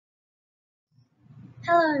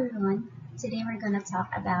Hello everyone. Today we're going to talk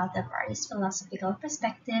about the various philosophical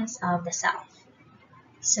perspectives of the self.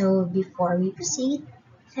 So before we proceed,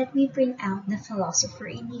 let me bring out the philosopher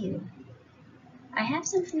in you. I have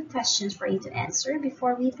some few questions for you to answer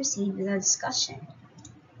before we proceed with the discussion.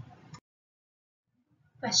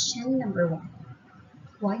 Question number 1.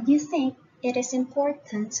 Why do you think it is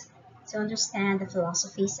important to understand the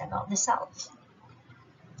philosophies about the self?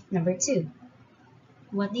 Number 2.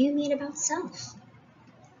 What do you mean about self?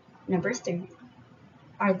 Number 3.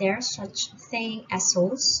 Are there such thing as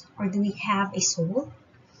souls, or do we have a soul?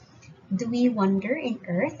 Do we wander in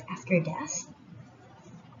earth after death?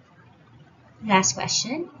 Last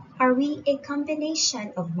question. Are we a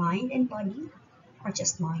combination of mind and body, or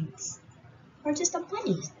just minds? Or just a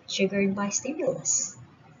body triggered by stimulus?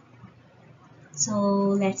 So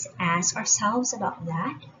let's ask ourselves about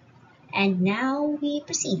that. And now we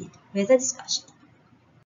proceed with the discussion.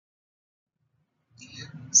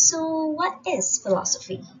 So what is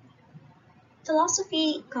philosophy?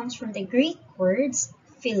 Philosophy comes from the Greek words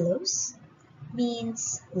philos,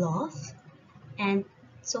 means love, and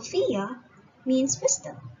Sophia means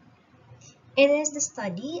wisdom. It is the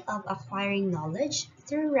study of acquiring knowledge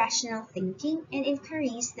through rational thinking and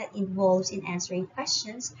inquiries that involves in answering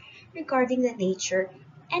questions regarding the nature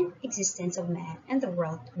and existence of man and the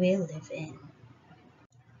world we live in.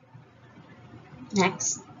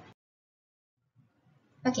 Next.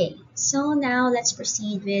 Okay, so now let's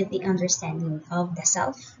proceed with the understanding of the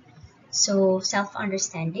self. So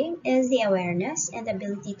self-understanding is the awareness and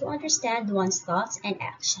ability to understand one's thoughts and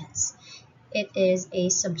actions. It is a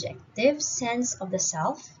subjective sense of the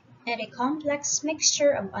self and a complex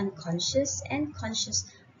mixture of unconscious and conscious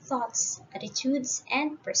thoughts, attitudes,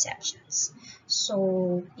 and perceptions.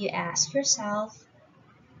 So you ask yourself,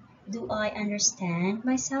 do I understand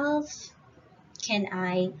myself? Can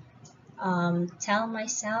I tell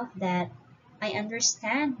myself that I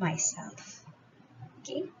understand myself?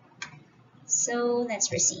 Okay, so let's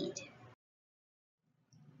proceed.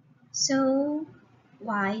 So,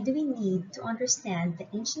 why do we need to understand the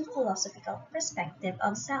ancient philosophical perspective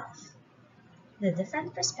of self? The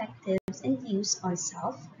different perspectives and views on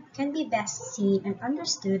self can be best seen and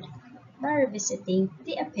understood by revisiting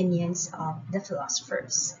the opinions of the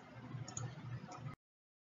philosophers.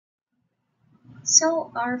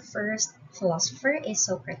 So, our first philosopher is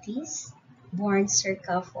Socrates, born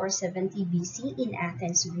circa 470 BC in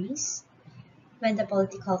Athens, Greece. When the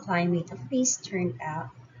political climate of Greece turned out,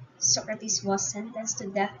 Socrates was sentenced to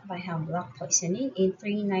death by hemlock poisoning in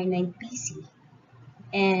 399 BC,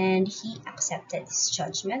 and he accepted his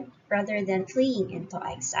judgment rather than fleeing into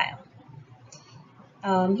exile.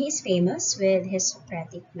 He is famous with his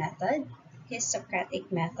Socratic method. His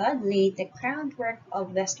Socratic method laid the groundwork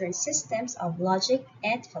of Western systems of logic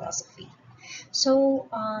and philosophy. So,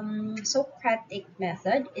 Socratic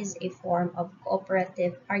method is a form of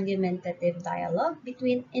cooperative argumentative dialogue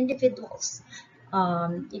between individuals.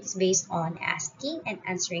 It's based on asking and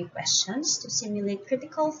answering questions to simulate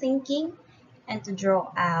critical thinking and to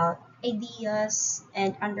draw out ideas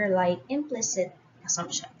and underlie implicit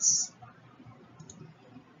assumptions.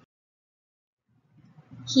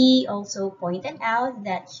 He also pointed out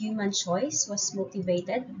that human choice was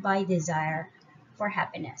motivated by desire for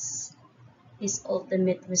happiness. His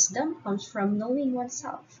ultimate wisdom comes from knowing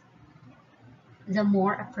oneself. The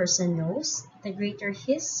more a person knows, the greater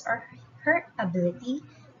his or her ability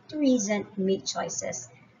to reason and make choices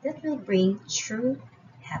that will bring true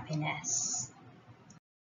happiness.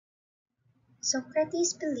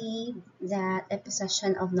 Socrates believed that a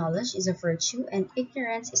possession of knowledge is a virtue and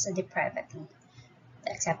ignorance is a depravity.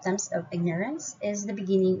 The acceptance of ignorance is the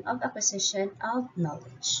beginning of acquisition of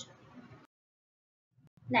knowledge.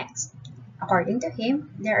 Next, according to him,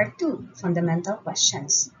 there are two fundamental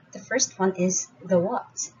questions. The first one is the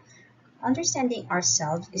what. Understanding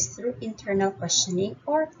ourselves is through internal questioning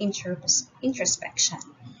or introspection.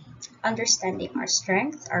 Understanding our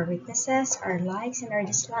strengths, our weaknesses, our likes, and our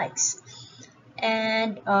dislikes.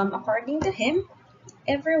 And according to him,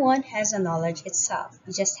 everyone has a knowledge itself.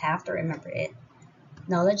 You just have to remember it.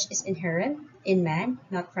 Knowledge is inherent in man,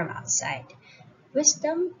 not from outside.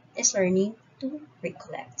 Wisdom is learning to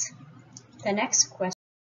recollect. The next question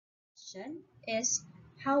is,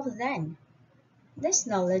 how then? This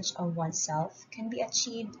knowledge of oneself can be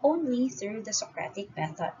achieved only through the Socratic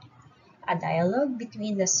method, a dialogue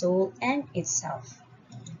between the soul and itself.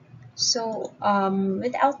 So,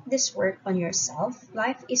 without this work on yourself,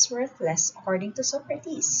 life is worthless according to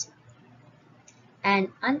Socrates.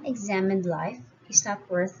 An unexamined life is not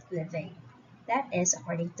worth living. That is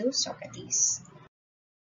according to Socrates.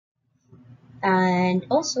 And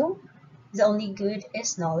also, The only good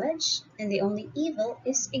is knowledge, and the only evil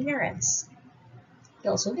is ignorance. He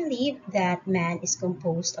also believed that man is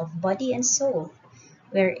composed of body and soul,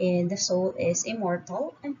 wherein the soul is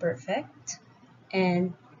immortal and perfect,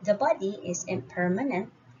 and the body is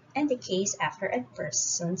impermanent and decays after a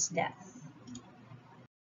person's death.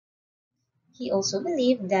 He also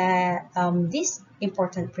believed that these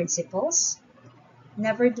important principles,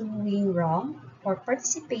 never doing wrong or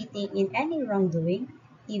participating in any wrongdoing,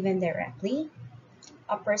 even directly,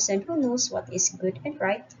 a person who knows what is good and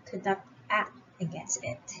right could not act against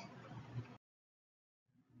it.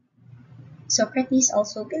 Socrates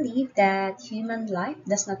also believed that human life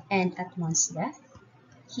does not end at one's death.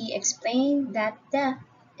 He explained that death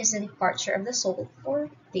is the departure of the soul for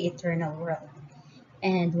the eternal world,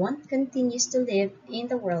 and one continues to live in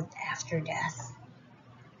the world after death.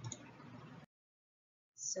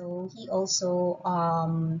 So he also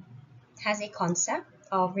has a concept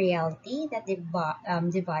of reality that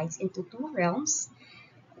divides into two realms,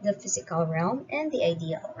 the physical realm and the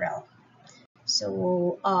ideal realm.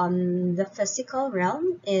 So the physical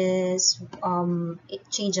realm is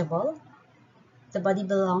changeable. The body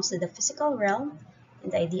belongs to the physical realm,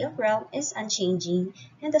 and the ideal realm is unchanging,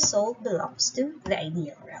 and the soul belongs to the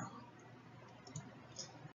ideal realm.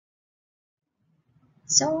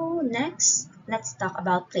 So next, let's talk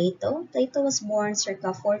about Plato. Plato was born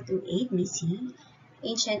circa 428 BC.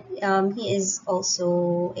 He is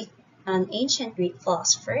also an ancient Greek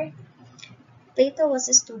philosopher. Plato was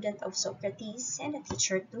a student of Socrates and a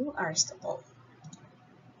teacher to Aristotle.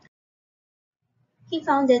 He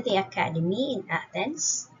founded the Academy in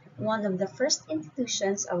Athens, one of the first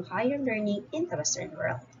institutions of higher learning in the Western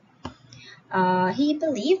world. He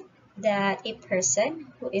believed that a person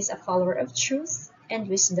who is a follower of truth and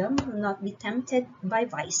wisdom will not be tempted by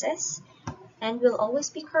vices and will always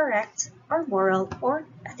be correct or moral or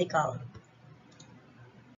ethical.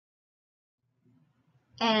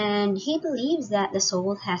 And he believes that the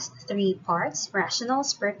soul has three parts: rational,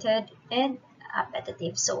 spirited, and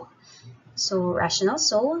appetitive soul. So rational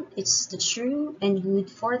soul, it's the true and good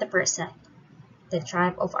for the person, the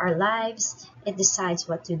drive of our lives. It decides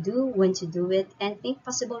what to do, when to do it, and think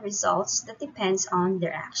possible results that depends on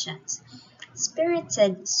their actions.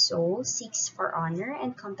 Spirited soul seeks for honor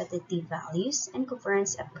and competitive values and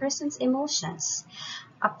governs a person's emotions,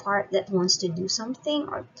 a part that wants to do something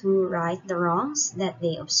or to right the wrongs that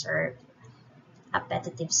they observe.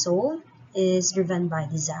 Appetitive soul is driven by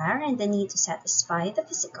desire and the need to satisfy the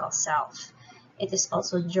physical self. It is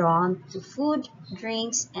also drawn to food,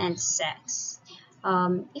 drinks, and sex.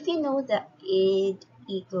 If you know the id,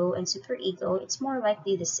 ego, and superego, it's more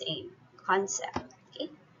likely the same concept. Okay.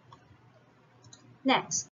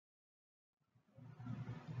 Next,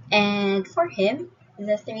 and for him,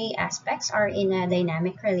 the three aspects are in a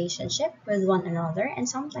dynamic relationship with one another, and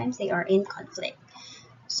sometimes they are in conflict.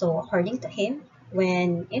 So, according to him,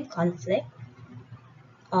 when in conflict,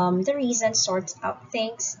 the reason sorts out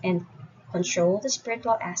things and control the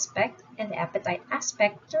spiritual aspect and the appetite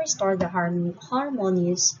aspect to restore the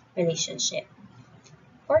harmonious relationship.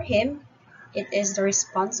 For him, it is the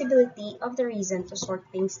responsibility of the reason to sort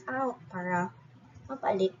things out para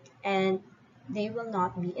mabalik and they will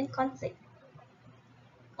not be in conflict.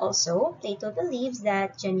 Also, Plato believes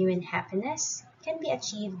that genuine happiness can be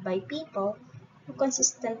achieved by people who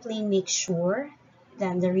consistently make sure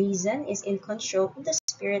that the reason is in control of the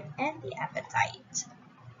spirit and the appetite.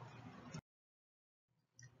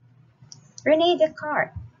 Rene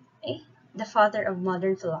Descartes, the father of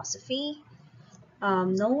modern philosophy,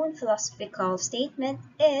 known philosophical statement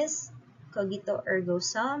is cogito ergo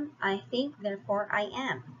sum, I think, therefore I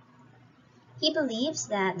am. He believes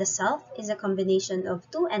that the self is a combination of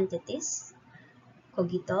two entities: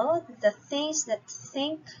 cogito, the things that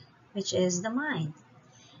think, which is the mind,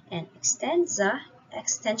 and extensa,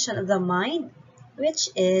 extension of the mind, which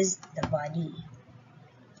is the body.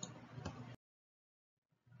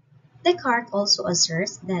 Descartes also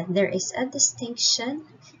asserts that there is a distinction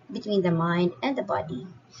between the mind and the body.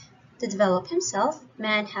 To develop himself,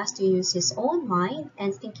 man has to use his own mind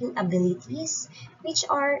and thinking abilities, which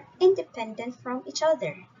are independent from each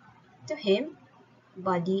other. To him,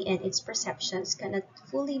 body and its perceptions cannot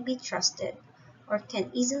fully be trusted or can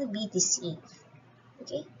easily be deceived.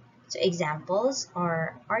 Okay? So examples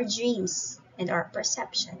are our dreams and our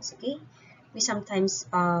perceptions. Okay? We sometimes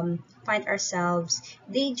find ourselves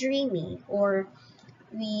daydreaming, or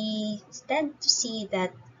we tend to see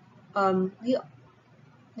that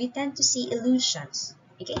we tend to see illusions.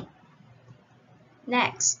 Okay.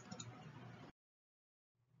 Next,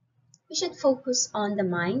 We should focus on the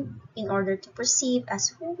mind in order to perceive as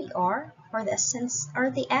who we are or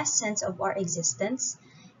the essence of our existence,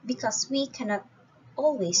 because we cannot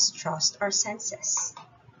always trust our senses.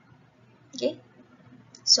 Okay?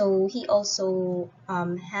 So he also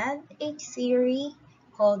had a theory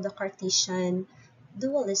called the Cartesian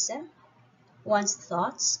dualism. One's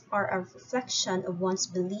thoughts are a reflection of one's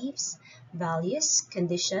beliefs, values,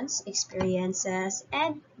 conditions, experiences,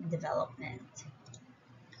 and development.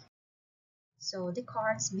 So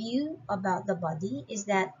Descartes' view about the body is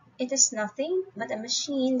that it is nothing but a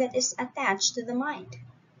machine that is attached to the mind.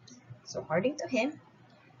 So according to him,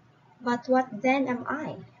 but what then am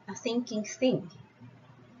I? A thinking thing.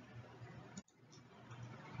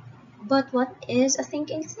 But what is a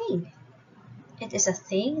thinking thing? It is a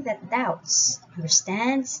thing that doubts,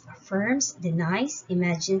 understands, affirms, denies,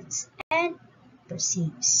 imagines, and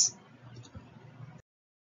perceives.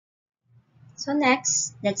 So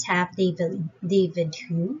next, let's have David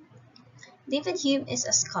Hume. David Hume is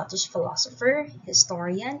a Scottish philosopher,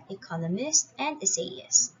 historian, economist, and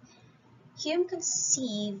essayist. Hume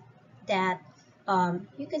conceived that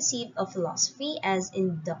he conceived of philosophy as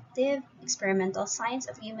inductive, experimental science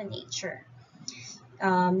of human nature.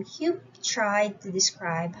 Hume tried to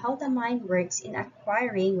describe how the mind works in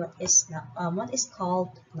acquiring what is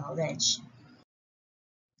called knowledge.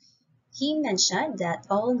 He mentioned that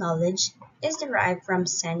all knowledge is derived from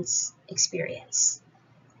sense experience.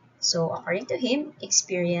 So according to him,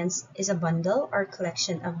 experience is a bundle or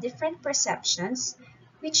collection of different perceptions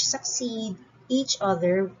which succeed each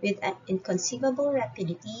other with an inconceivable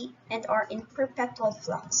rapidity and are in perpetual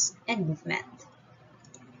flux and movement.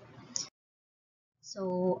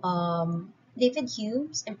 So David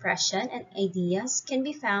Hume's impression and ideas can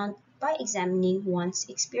be found by examining one's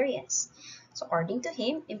experience. So according to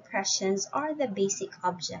him, impressions are the basic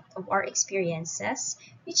object of our experiences,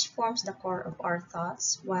 which forms the core of our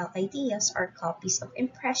thoughts, while ideas are copies of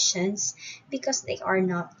impressions because they are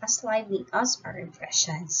not as lively as our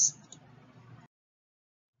impressions.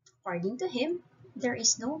 According to him, there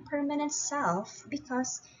is no permanent self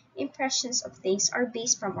because impressions of things are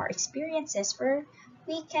based from our experiences where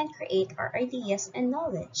we can create our ideas and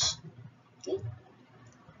knowledge. Okay?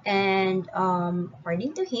 And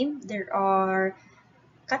according to him, there are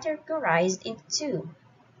categorized into two.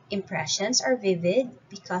 Impressions are vivid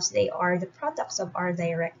because they are the products of our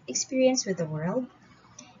direct experience with the world,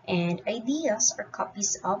 and ideas are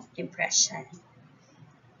copies of impression.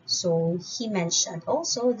 So he mentioned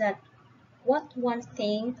also that what one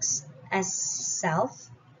thinks as self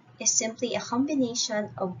is simply a combination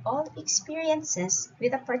of all experiences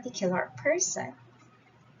with a particular person.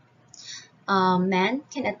 Man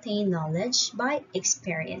can attain knowledge by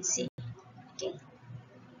experiencing. Okay.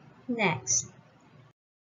 Next,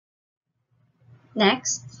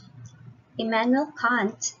 Immanuel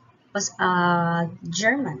Kant was a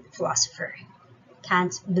German philosopher.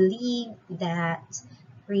 Kant believed that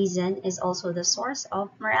reason is also the source of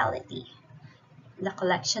morality. The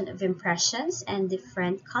collection of impressions and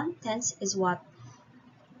different contents is what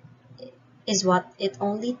it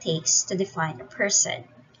only takes to define a person.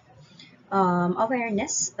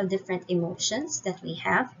 Awareness of different emotions that we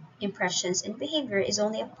have, impressions, and behavior is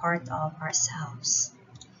only a part of ourselves.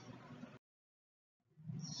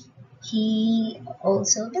 He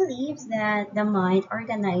also believes that the mind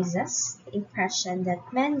organizes the impression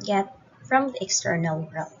that men get from the external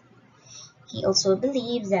world. He also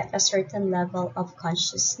believes that a certain level of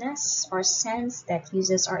consciousness or sense that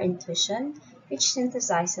uses our intuition, which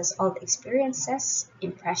synthesizes all the experiences,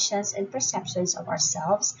 impressions, and perceptions of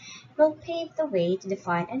ourselves, will pave the way to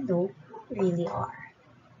define and know who we really are.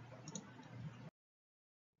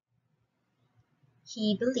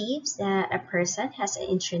 He believes that a person has an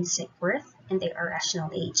intrinsic worth and they are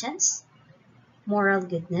rational agents. Moral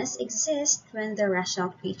goodness exists when the rational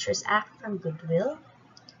creatures act from goodwill.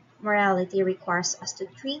 Morality requires us to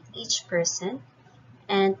treat each person,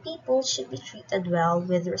 and people should be treated well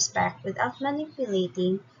with respect without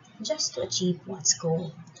manipulating just to achieve one's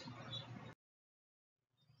goal.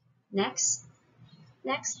 Next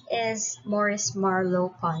is Maurice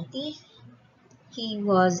Merleau-Ponty. He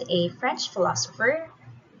was a French philosopher.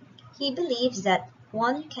 He believes that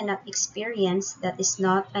one cannot experience that is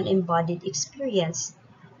not an embodied experience,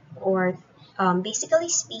 or basically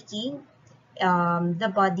speaking,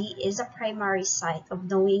 the body is a primary site of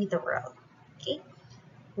knowing the world. Okay?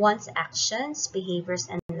 One's actions, behaviors,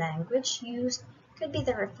 and language used could be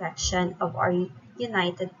the reflection of our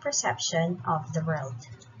united perception of the world.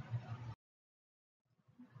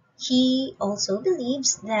 He also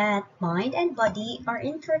believes that mind and body are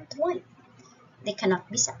intertwined. They cannot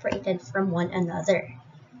be separated from one another.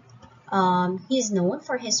 He is known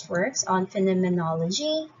for his works on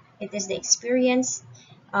phenomenology. It is the experience.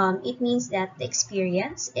 It means that the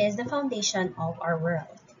experience is the foundation of our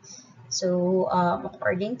world. So,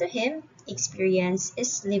 according to him, experience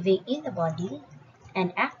is living in the body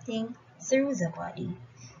and acting through the body.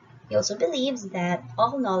 He also believes that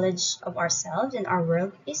all knowledge of ourselves and our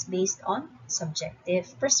world is based on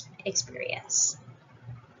subjective experience.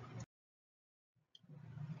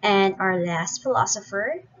 And our last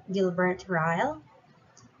philosopher, Gilbert Ryle,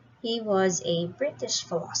 he was a British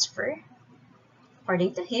philosopher.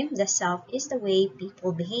 According to him, the self is the way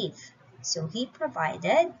people behave. So he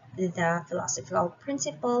provided the philosophical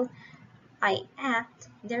principle, I act,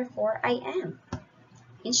 therefore I am.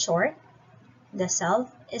 In short, the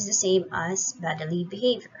self is the same as bodily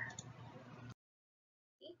behavior.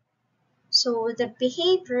 So the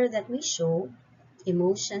behavior that we show,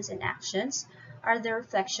 emotions and actions, are the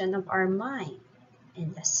reflection of our mind,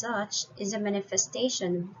 and as such is a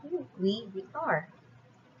manifestation of who we are.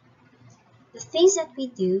 The things that we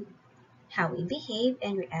do, how we behave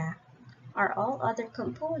and react, are all other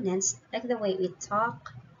components like the way we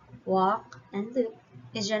talk, walk, and look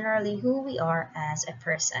is generally who we are as a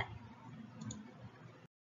person.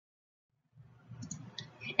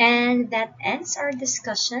 And that ends our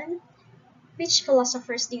discussion. Which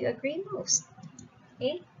philosophers do you agree most?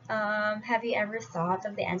 Okay. Have you ever thought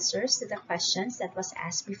of the answers to the questions that was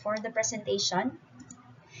asked before the presentation?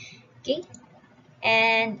 Okay.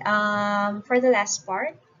 And for the last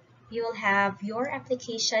part, you will have your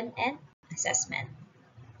application and assessment.